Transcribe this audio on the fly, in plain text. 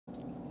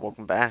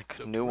Welcome back.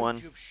 The New Bridge one.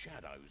 of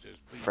Shadows has been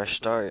Fresh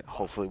stolen start. by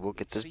Hopefully we'll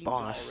get It this seems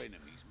boss. our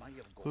enemies may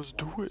have got Let's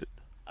do wind. it.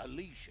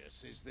 Alicia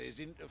says there's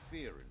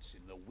interference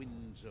in the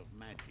winds of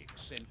magic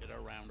centered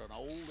around an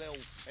old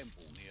elf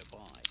temple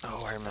nearby.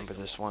 Oh, I remember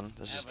this one.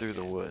 This is through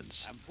the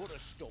woods. And put a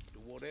stop to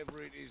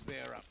whatever it is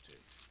they're up to.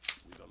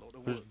 We've a lot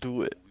of Let's work do to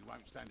do. it. We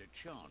won't stand a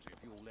chance if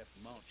you're left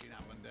marching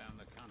up and down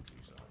the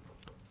countryside.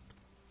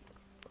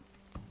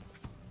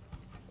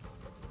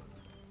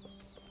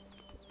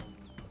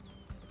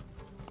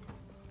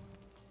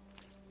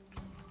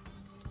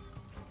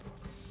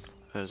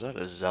 Is that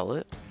a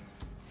zealot?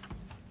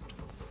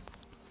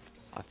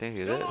 I think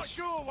it Still not is.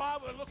 sure why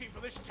we're looking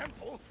for this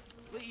temple.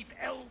 Leave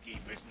Elgi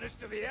business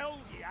to the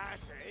Elgi, I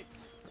say.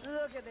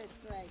 Look at this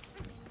place.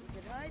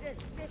 You could hide a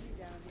city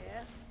down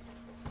here.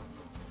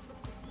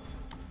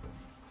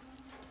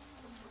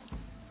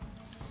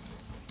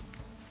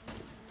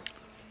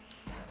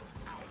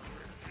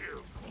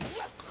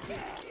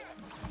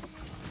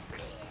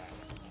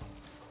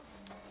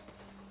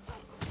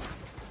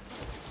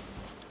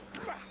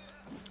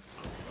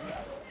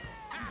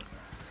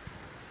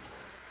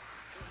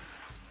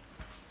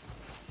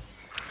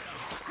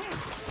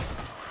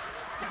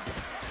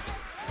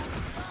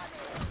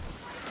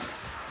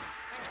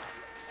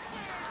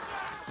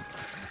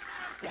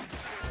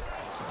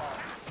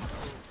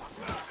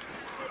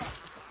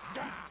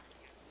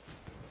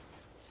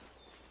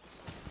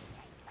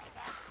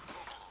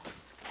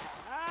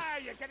 Ah,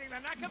 you're getting the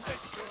knack of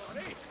this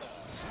story.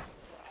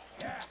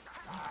 Yeah.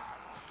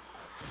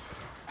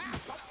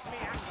 Stop me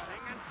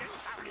angling and get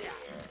out here.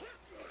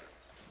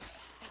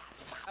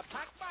 A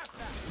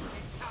packmaster.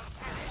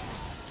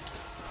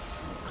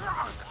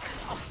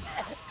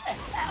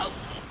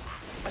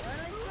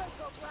 Only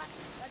Coco Black,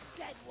 a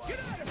dead one. Get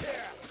out of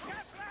here!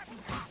 Get back!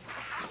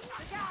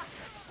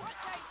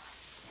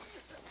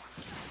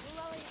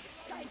 Lolly,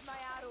 save my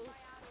arrows.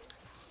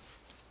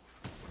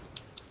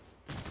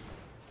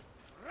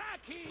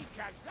 Raki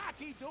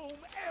Kazaki Doom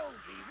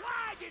Elgi.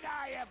 Why did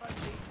I ever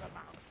leave the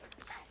mountain?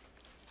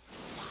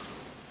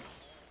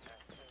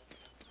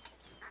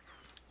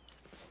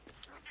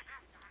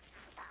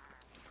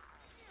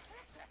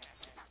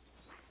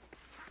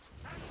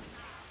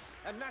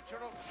 A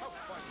natural choke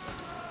point.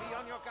 Be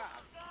on your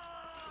guard.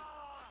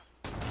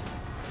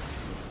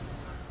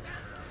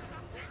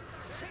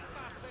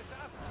 Sigma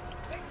Blizzard.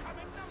 They come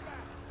in number.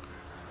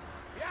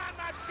 Beyond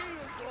my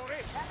shield,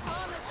 Glory. That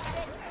armor's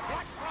thick.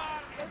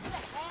 Blackfire. Go to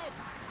the head.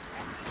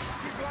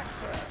 You black,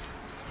 sir.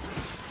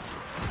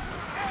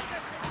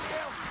 Everything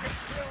else can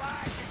kill,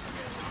 I can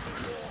kill with the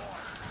war.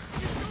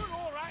 You're doing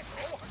all right,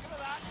 oh, look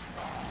at that.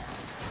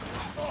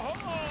 Oh,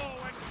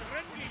 when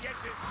Grindy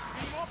gets his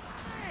steam up,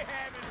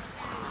 mayhem and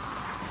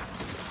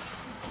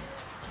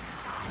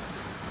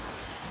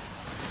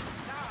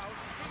now,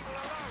 people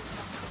alone.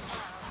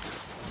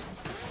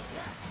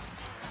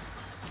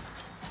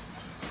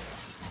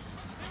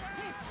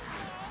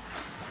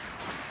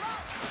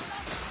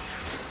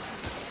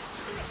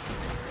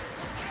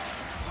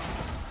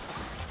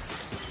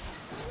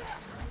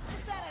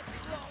 Is that a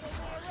troll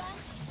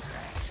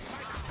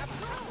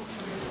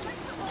in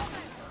there, Ron?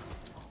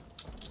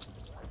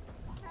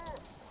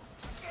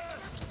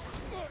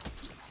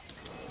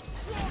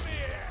 From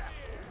here!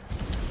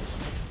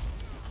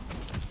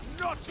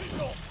 Not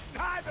enough,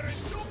 neither in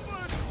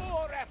numbers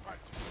or effort.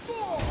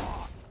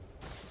 More!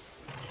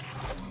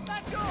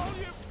 That's all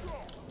you've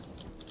got.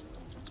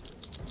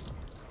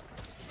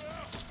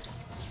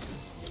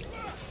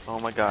 Oh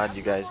my god,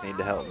 you guys need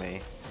to help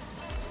me.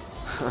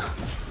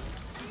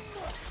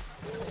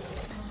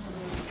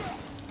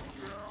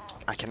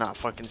 I cannot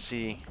fucking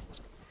see.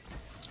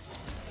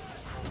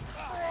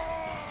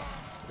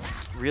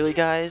 Really,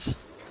 guys?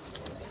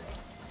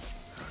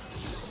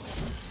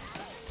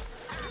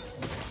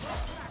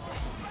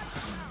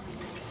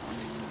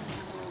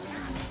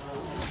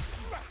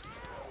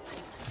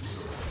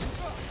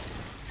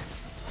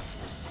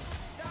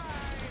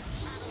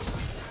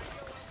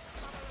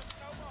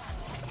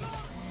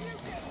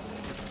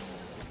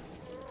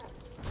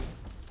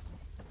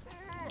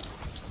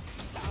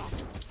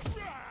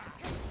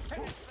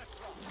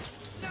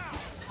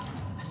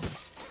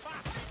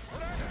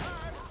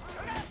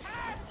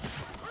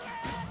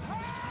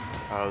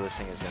 Oh, this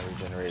thing is gonna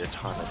regenerate a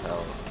ton of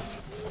health.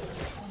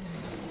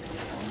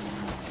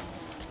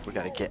 We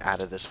gotta get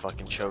out of this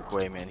fucking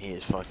chokeway, man. He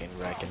is fucking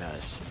wrecking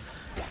us.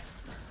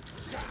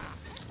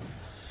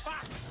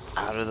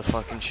 Out of the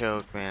fucking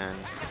choke, man.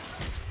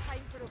 Time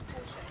for a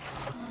potion.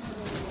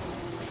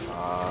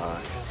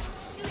 Fuck.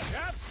 You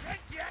have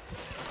strength yet?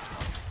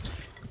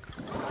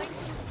 Mind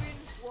those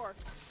wounds work.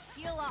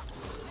 Heal up.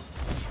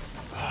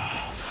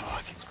 Oh,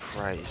 fucking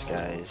Christ,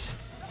 guys.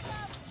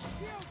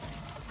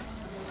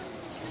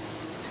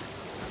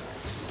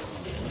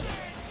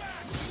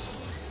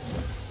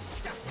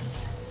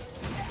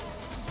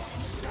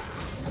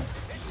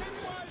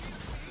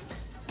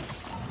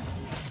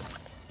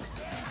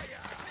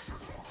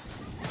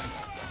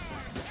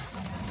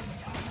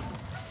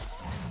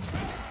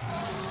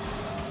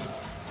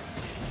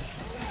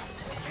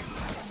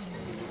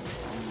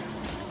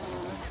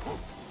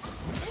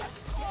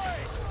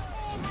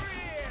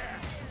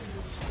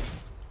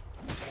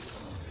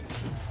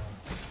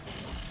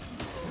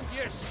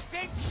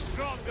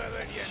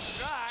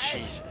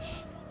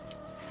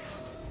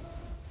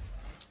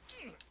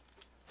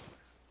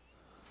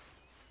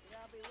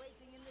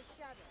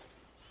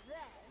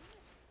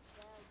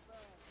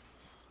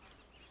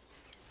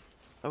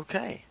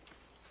 Okay.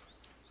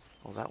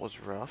 Well, that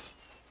was rough.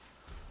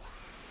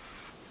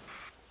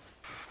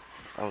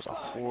 That was a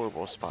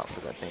horrible spot for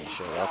that thing to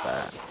show up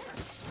at.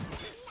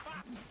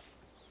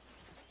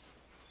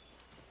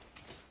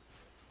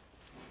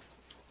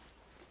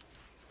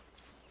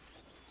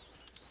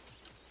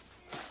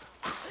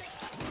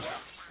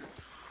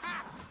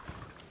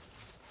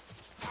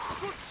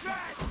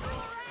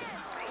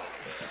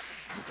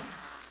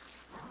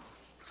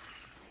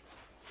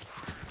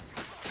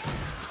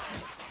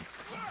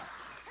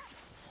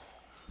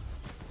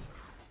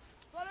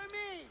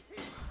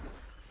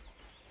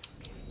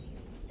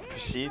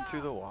 Proceed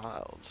through the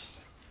wilds.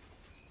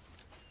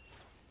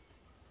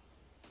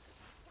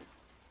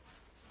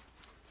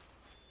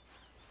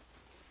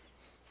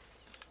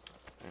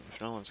 And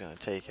if no one's gonna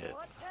take it.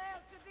 I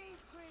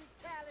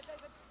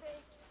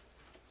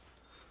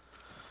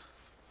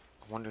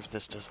wonder if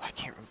this does. I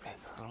can't remember.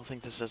 I don't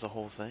think this does a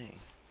whole thing.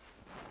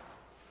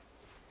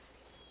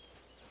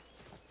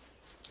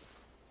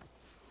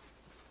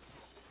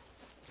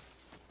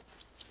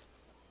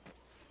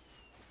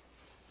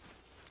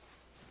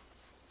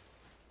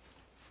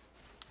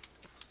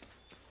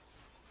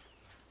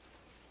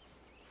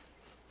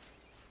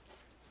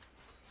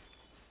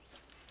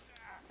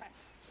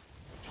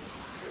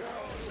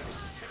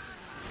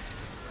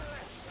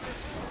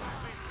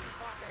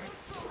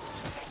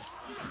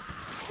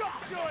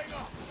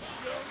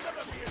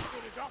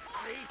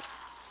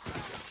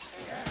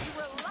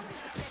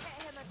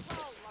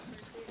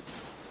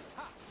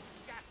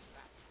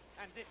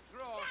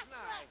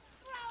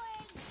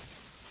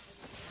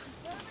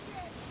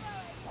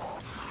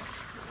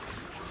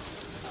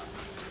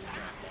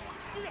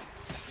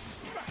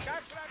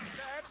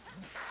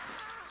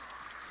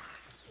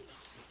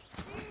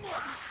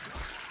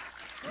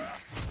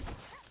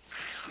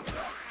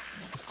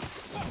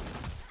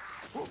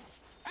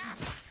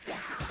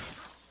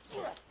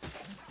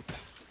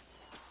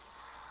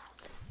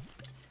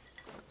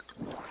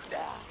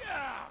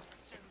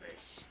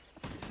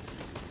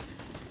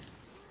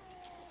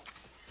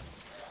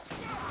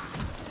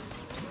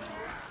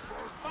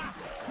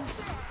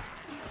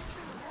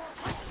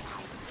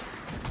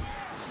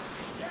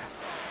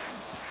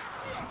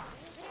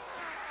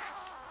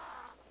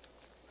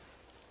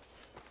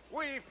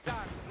 We've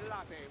done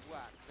bloody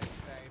work this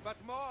day, but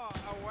more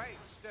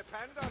awaits,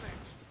 depend on it.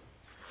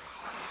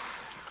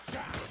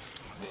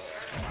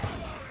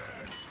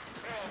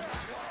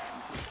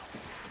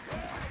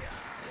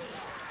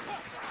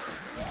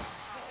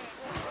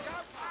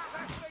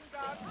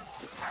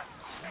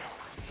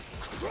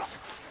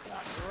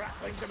 That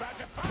rattling's about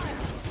to fire!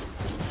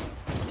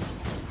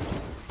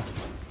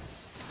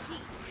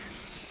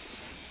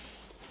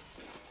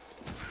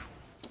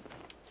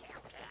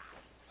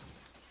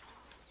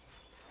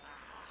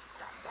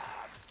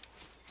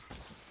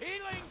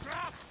 Healing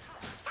drop!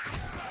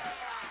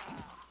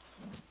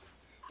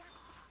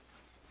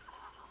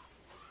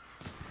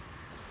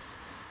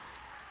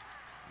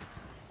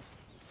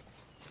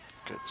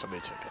 Good,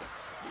 somebody took it.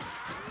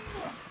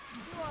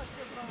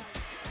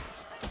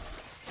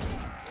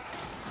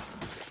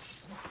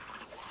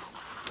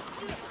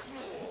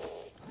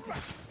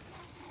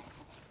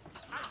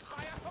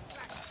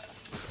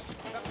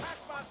 The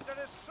Packmaster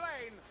is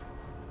slain!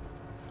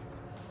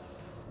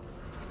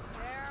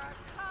 They're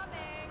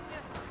coming.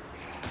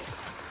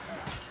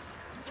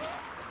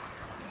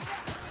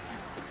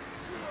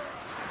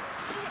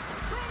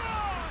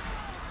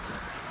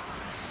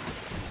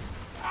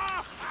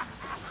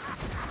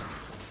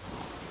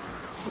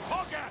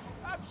 Hogger!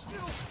 I'm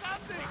still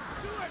standing!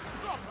 Do it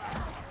proper!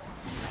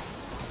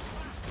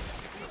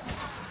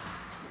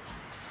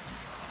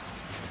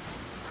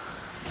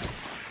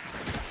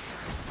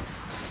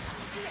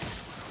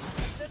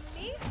 The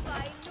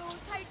Nephi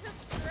knows how to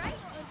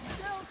strike. I'm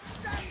still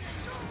standing.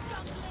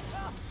 Don't it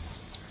up.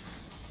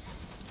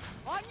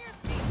 On your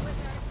feet,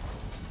 wizards.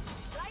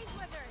 Rise,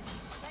 wizards.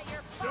 Let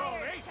your fire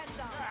Sorry!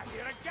 kindle. Ah,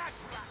 you're a gas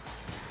rat!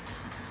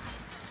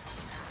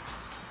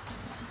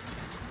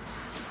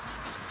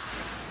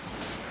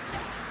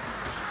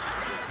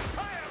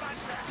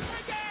 Firemancer!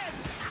 Again!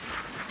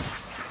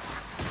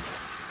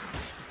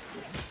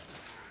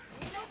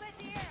 Lean over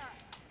there.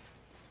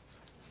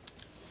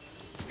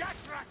 Gas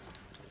rat!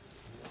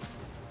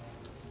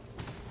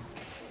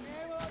 No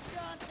more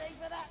dancing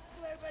for that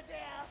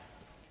Globadale!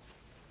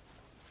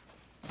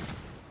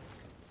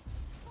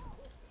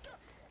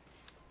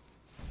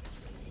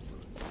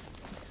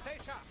 Stay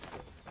sharp.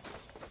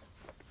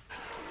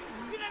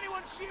 Can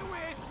anyone see a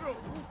way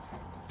through?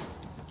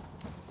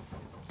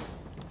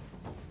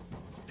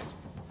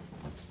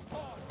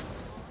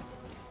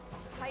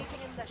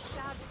 Hiding in the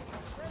shadows.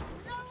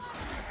 No one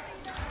can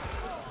see them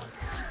before!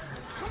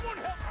 Someone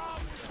help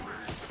us!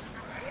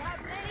 We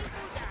have many to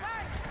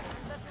burn.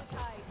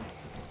 Vermintide.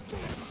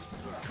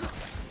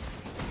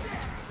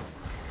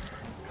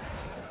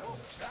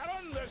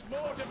 Sharon, there's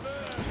more to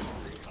burn!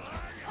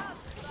 Up,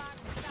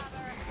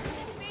 backstabber.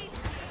 Beast need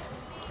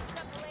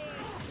the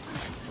blade.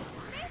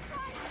 This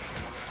one.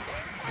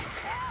 This one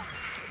help.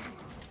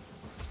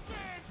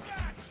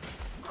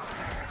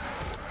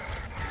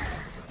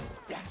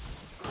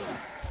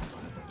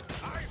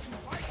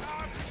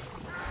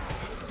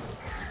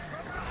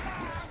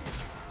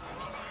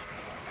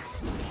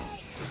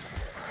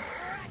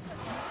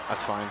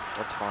 That's fine.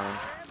 That's fine.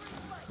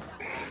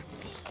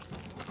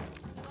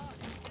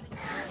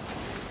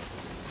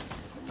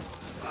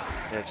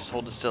 Yeah, just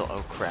hold it still.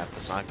 Oh crap,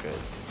 that's not good.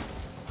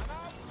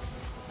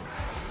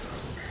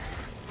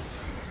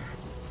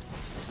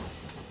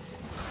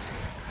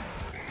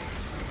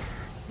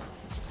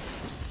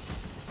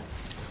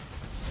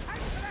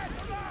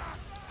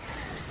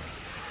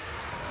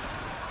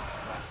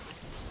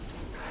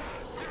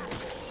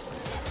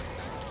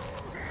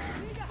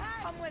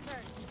 Come with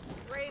her.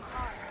 Brave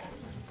heart.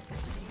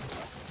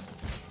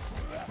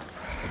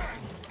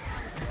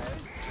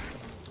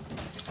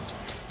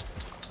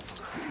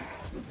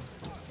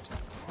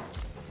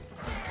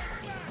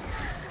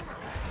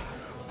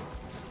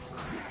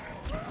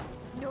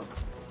 No.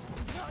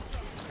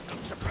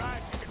 I'm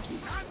surprised you can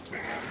stand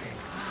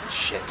there.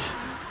 Shit.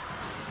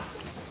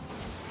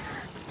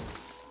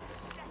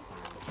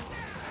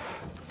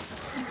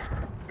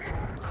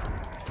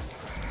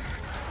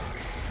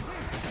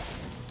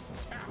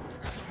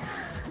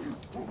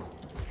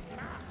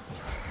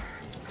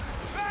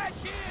 Right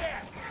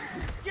here!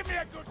 Give me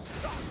a good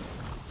shot!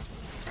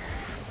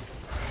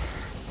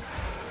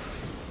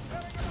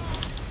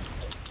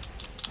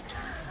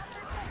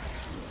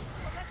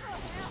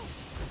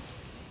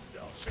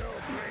 Not so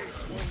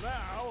graceful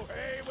now,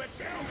 eh, would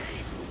tell me?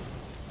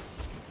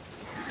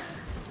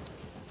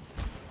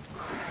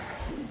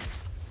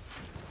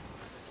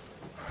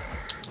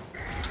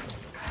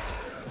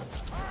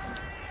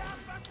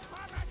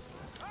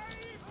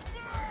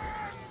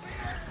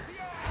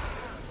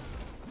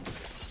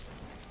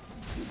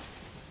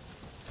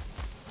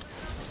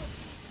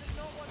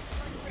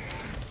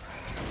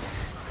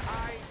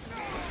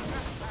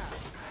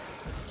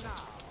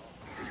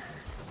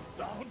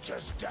 The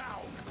hunter's down!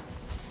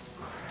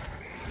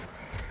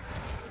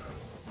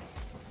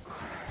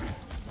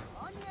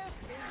 On your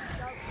feet,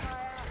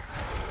 Saltfire.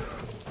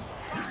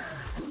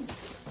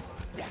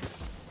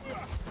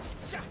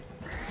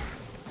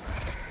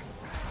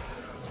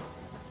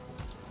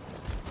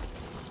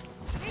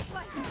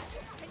 Reflex.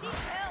 I need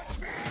help.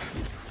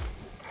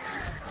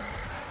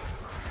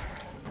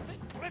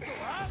 Little,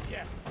 aren't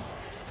you?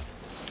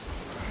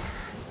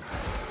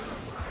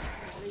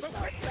 But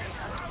quick,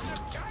 out of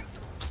gun!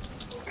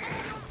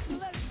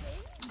 Floating.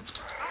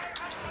 I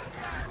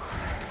understand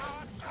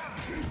our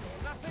side.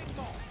 Nothing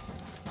more.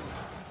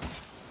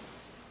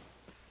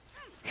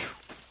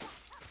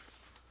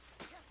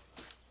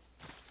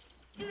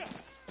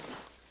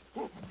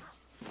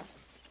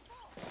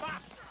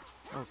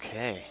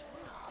 Okay.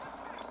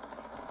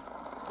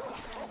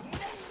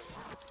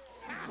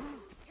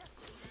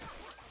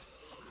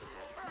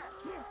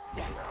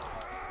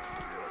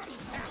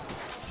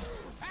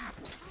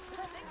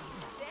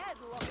 Dead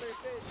lumber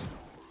boots.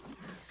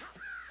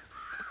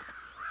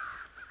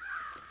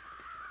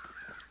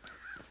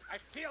 I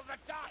feel the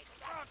dark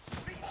gods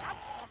reach out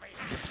for me.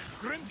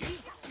 Grimby,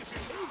 if you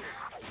need it.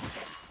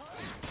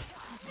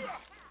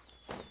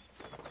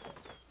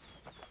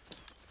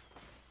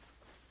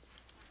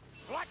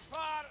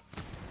 Blackfire!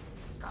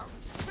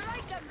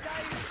 Strike them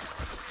down.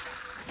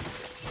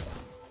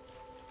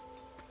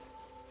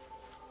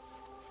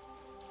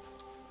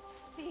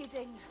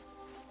 Feeding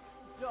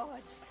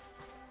gods.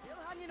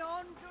 Still hanging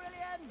on,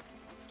 Brilliant.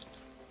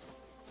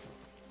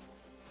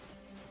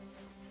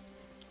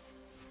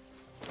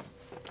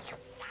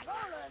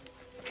 Roland,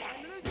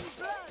 I'm losing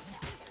blood.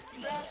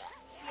 Yes,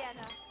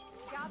 Sienna.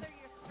 Gather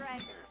your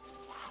strength.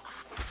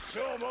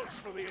 So much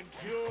for the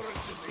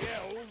endurance of the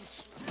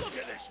elves. Look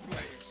at this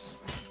place.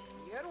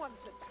 You're one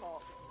to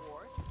talk,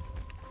 dwarf.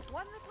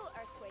 One little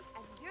earthquake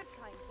and your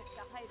kind took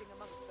to hiding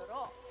amongst the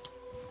rocks,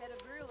 instead of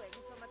ruling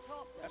from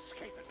atop them.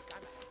 Escaping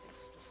can have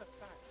things to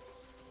surprise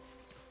us.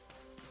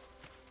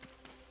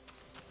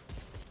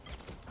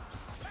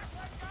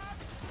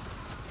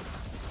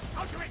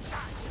 Out to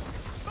inside!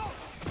 Go!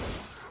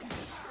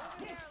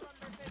 Over there,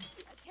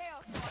 Lumberfish. A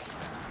chaos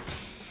monster.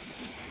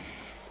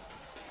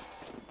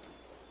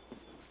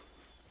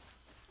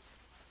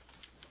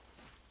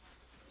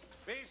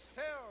 Be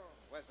still,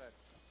 wizard.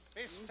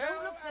 Be still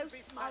Don't look so and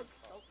be smug,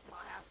 thankful.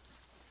 Saltfire.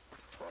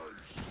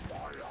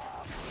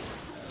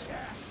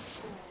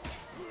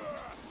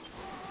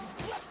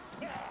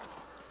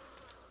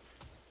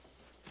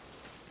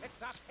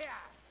 It's up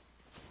here!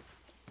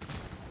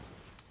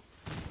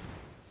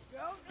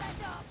 Don't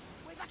let up.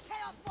 We've a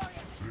chaos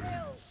warrior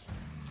still.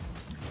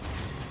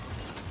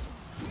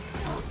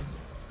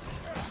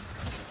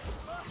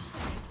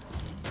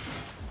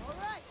 All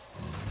right.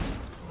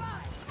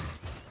 Fine.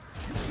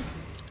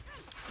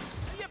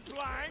 Are you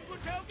blind,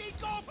 Woodhelgi?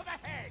 Go for the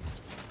head!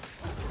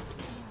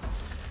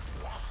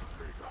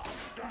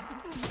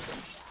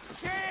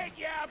 Take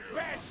your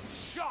best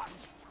shot!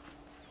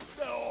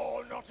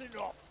 No, not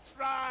enough.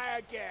 Try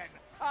again.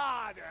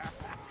 Harder.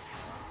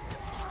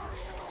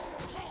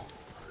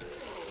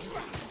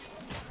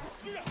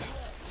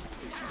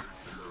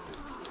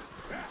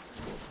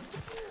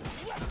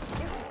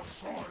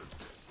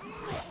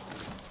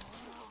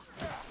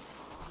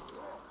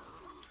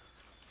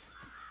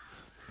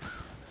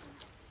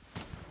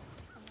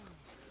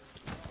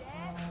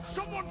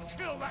 Someone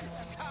Kill that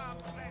scum!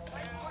 I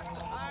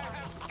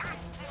have got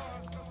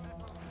yours!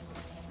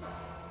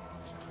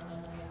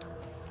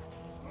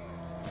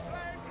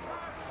 Flame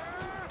caster!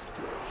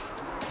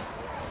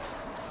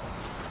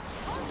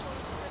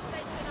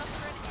 Precision up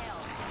for an L.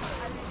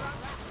 I brought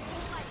that to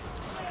life.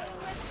 Play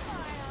with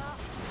fire.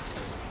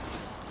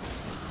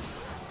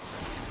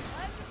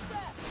 I'm the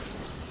step.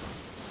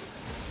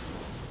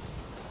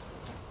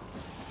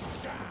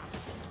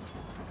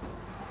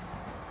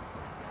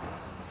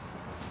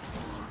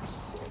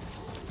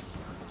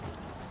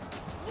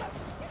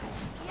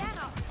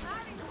 Sienna,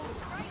 marry who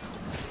strikes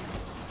the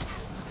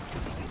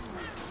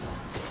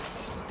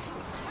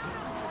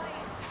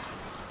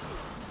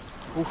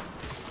Ooh.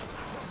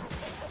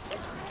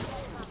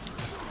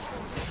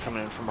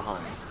 Coming in from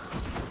behind.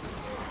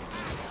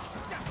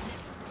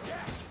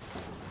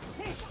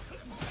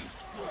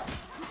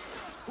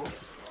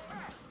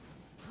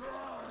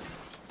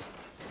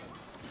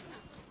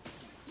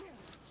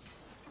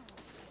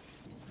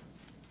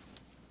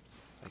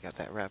 I got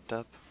that wrapped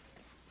up.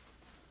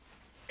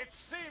 It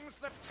seems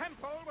the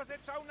temple was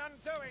its own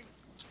undoing.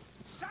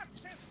 Such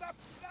is the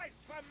price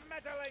for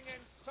meddling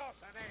in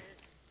sorcery.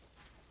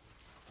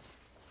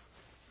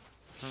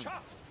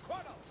 Shot,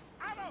 quarrels,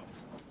 arrows.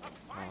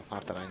 Well,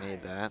 not that I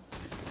need that.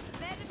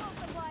 medical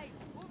supplies.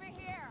 Over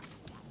here.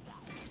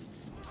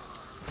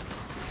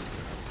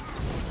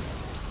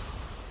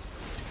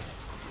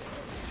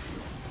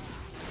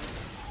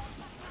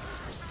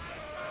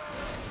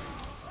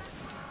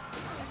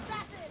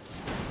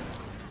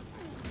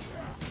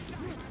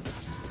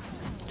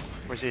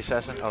 Where's the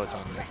assassin? Oh, it's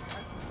on me.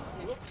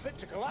 You look fit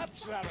to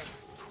collapse, Aaron.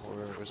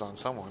 Or it was on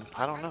someone.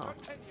 I don't know.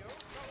 Continue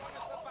so long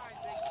as the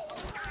binding.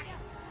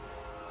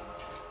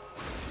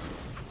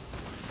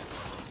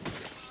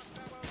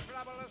 That will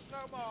trouble us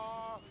no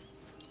more.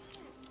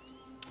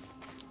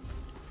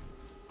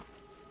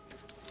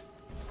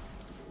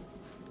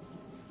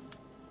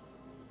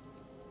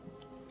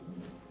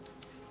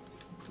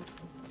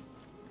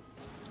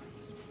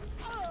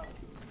 Oh,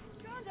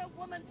 can't a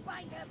woman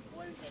find her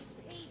wound in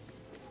peace?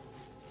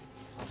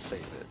 I'll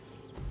save it.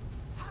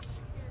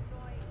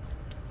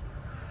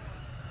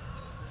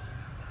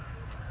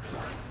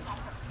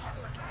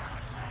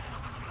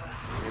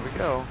 Here we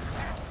go.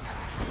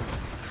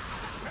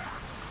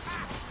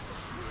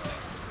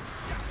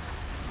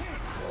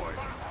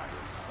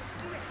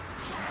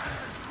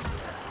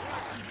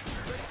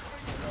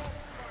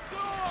 Go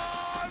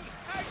on!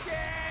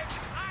 Again!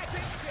 I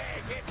can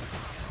take it!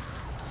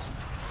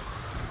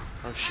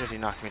 Oh shit, he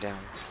knocked me down.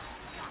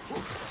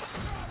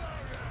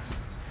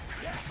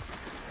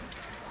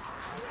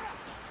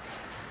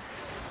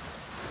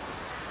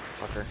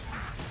 Fucker.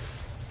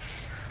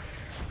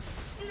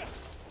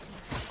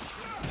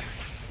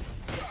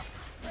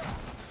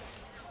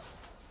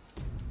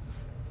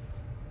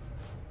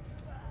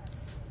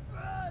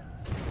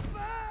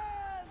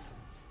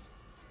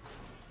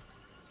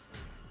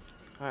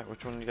 Alright,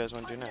 which one do you guys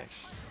want to do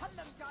next? Hunt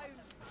them down.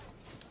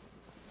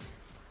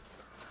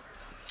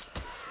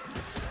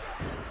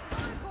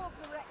 Go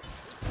correct.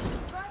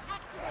 Try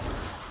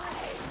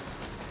activate.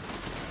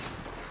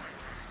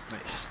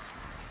 Nice.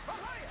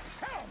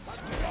 Help!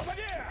 Over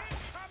here!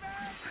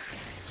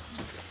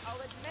 I'll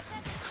admit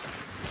it.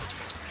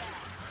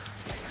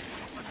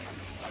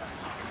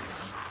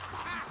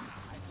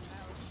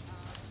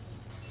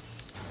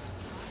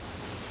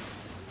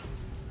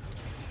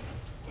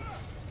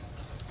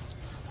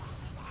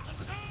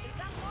 Is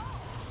that all?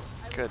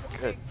 I Good, was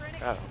good. hoping for an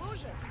Got him.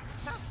 explosion.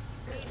 Huh,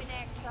 maybe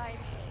next time.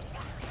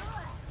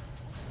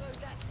 So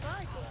that's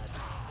my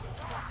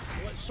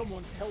good. Let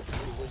someone help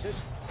you, wizard.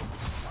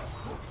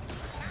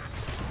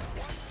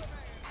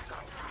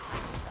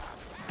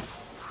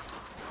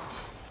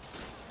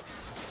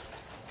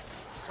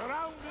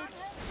 Surrounded,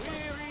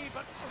 weary,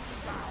 but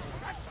unbound.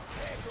 That's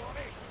okay,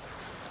 Dory.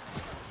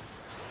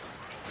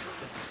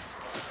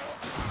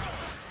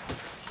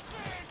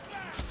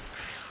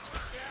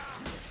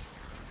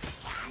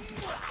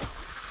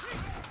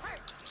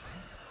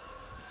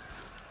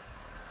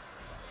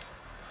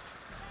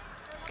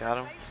 Got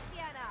him? Right,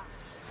 Sienna.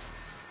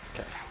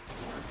 Okay.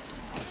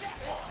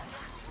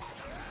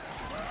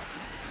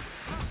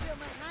 Feel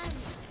my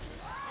hands.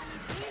 I'm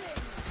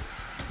healing.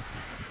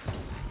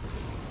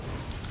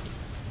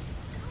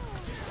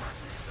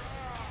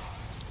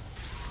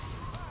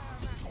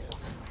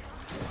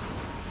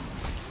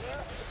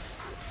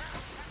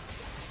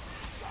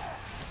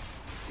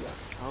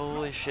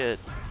 Holy shit.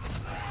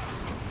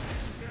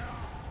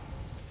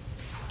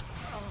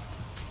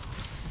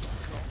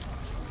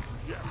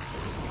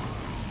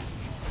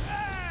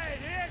 Hey,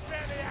 here's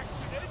where the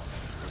action is.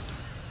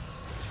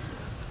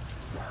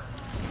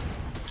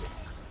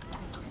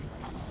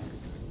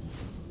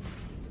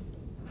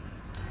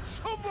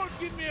 Someone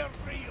give me a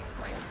real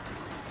one.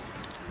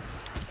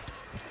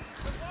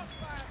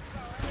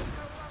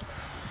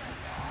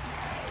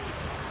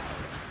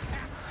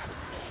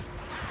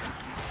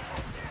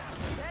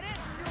 There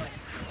is no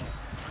escape.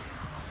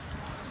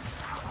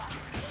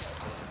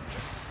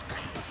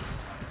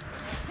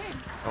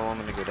 Oh, I'm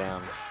gonna go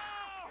down.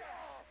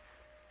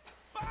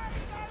 By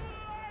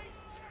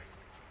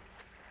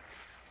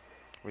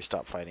We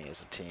stopped fighting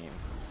as a team.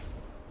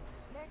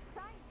 Next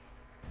time,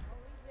 I'll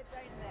leave you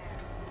down there.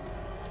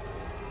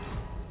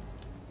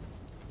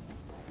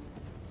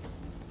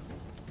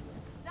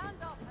 Stand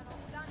up and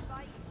I'll stand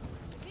by you.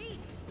 Beat!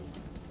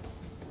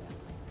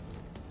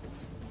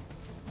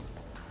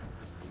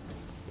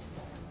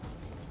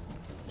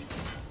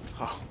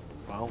 Oh,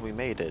 well, we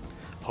made it.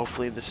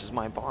 Hopefully this is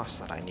my boss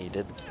that I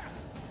needed.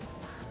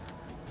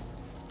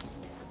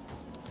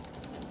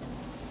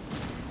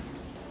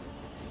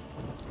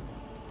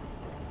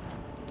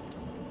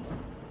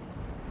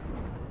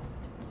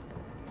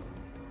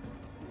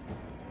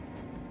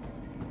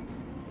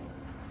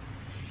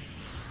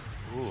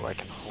 Ooh, I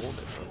can hold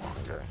it for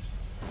longer.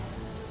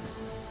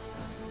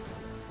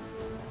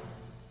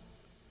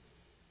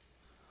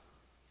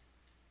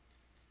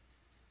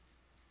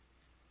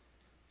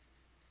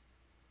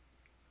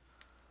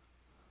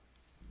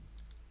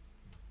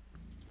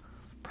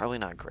 Probably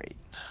not great,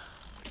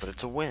 but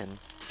it's a win.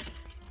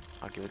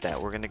 I'll give it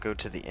that. We're gonna go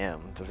to the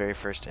M, the very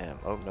first M.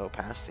 Oh no,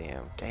 past the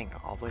M. Dang,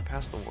 all the way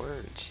past the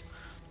words.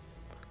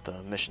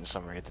 The mission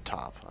summary at the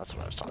top. That's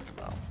what I was talking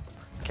about.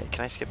 Okay,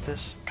 can I skip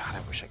this? God, I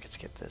wish I could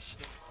skip this.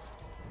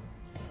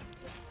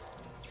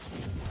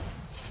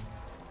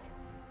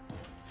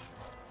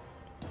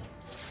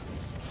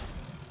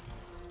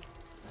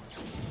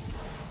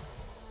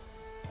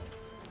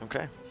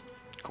 Okay,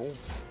 cool.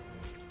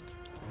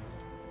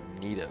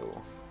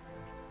 Neato.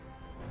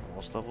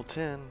 Almost level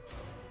 10.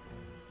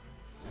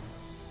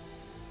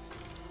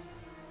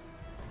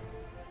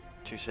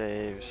 2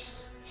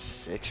 saves,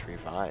 6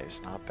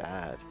 revives, not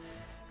bad.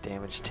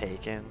 Damage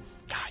taken.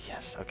 Ah,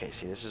 yes. Okay,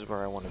 see, this is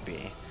where I want to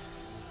be.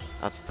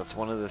 That's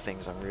one of the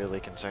things I'm really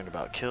concerned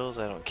about. Kills,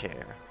 I don't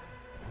care.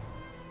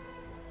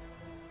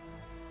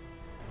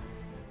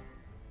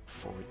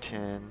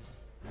 410.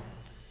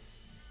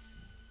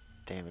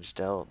 Damage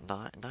dealt,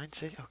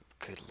 9-6. Oh,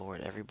 good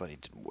lord, everybody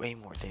did way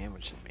more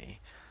damage than me.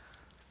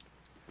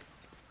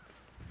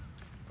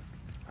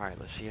 Alright,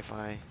 let's see if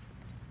I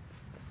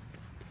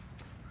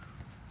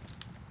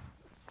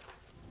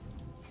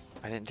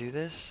didn't do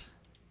this?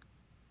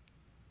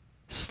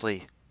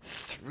 Slay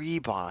 3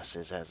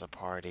 bosses as a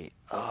party.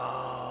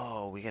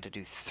 Oh, we gotta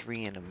do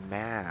 3 in a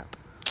map.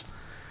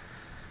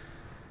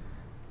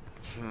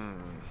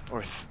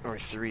 Or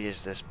 3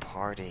 is this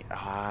party.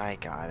 I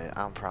got it.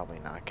 I'm probably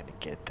not gonna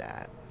get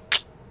that.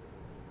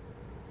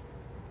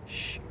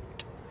 Shoot.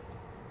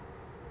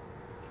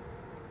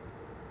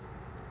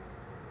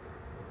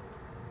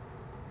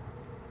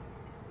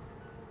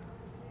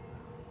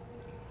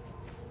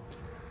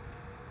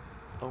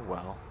 Oh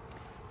well.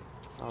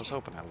 I was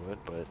hoping I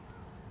would, but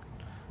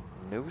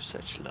no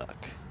such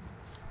luck.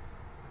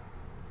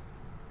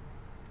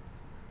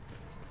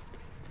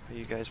 Are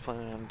you guys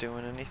planning on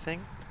doing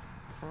anything?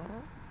 Huh?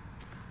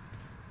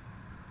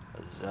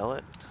 A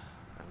zealot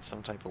and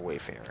some type of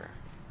wayfarer.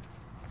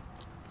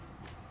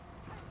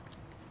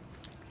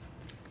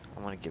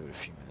 I'm gonna give it a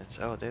few minutes.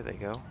 Oh, there they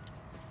go.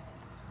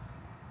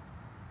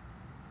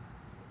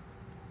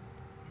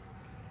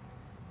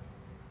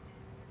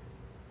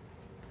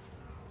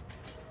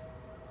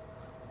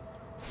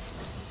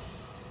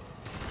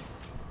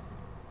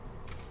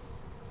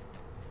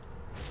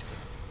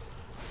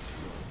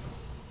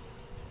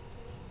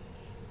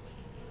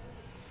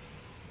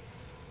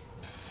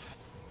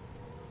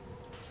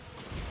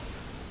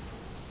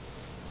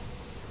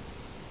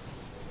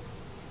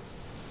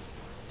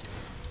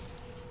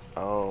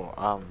 Oh,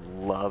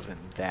 I'm loving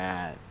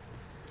that.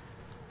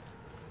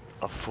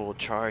 A full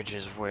charge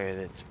is where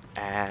it's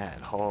at.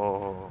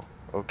 Oh,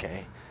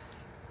 okay.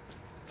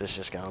 This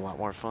just got a lot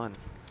more fun.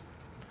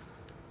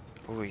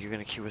 Oh, you're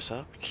gonna queue us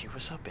up? Queue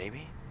us up,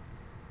 baby.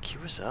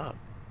 Queue us up,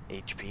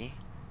 HP.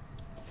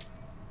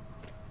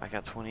 I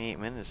got 28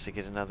 minutes to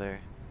get another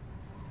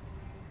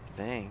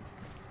thing.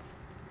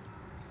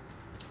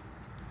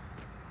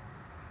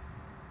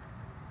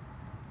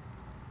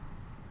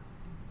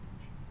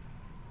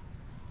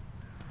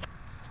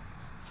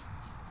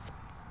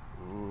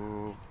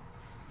 Ooh.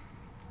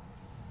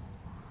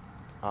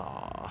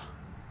 Aw.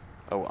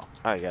 Oh well.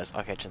 Alright guys,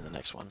 I'll catch you in the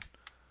next one.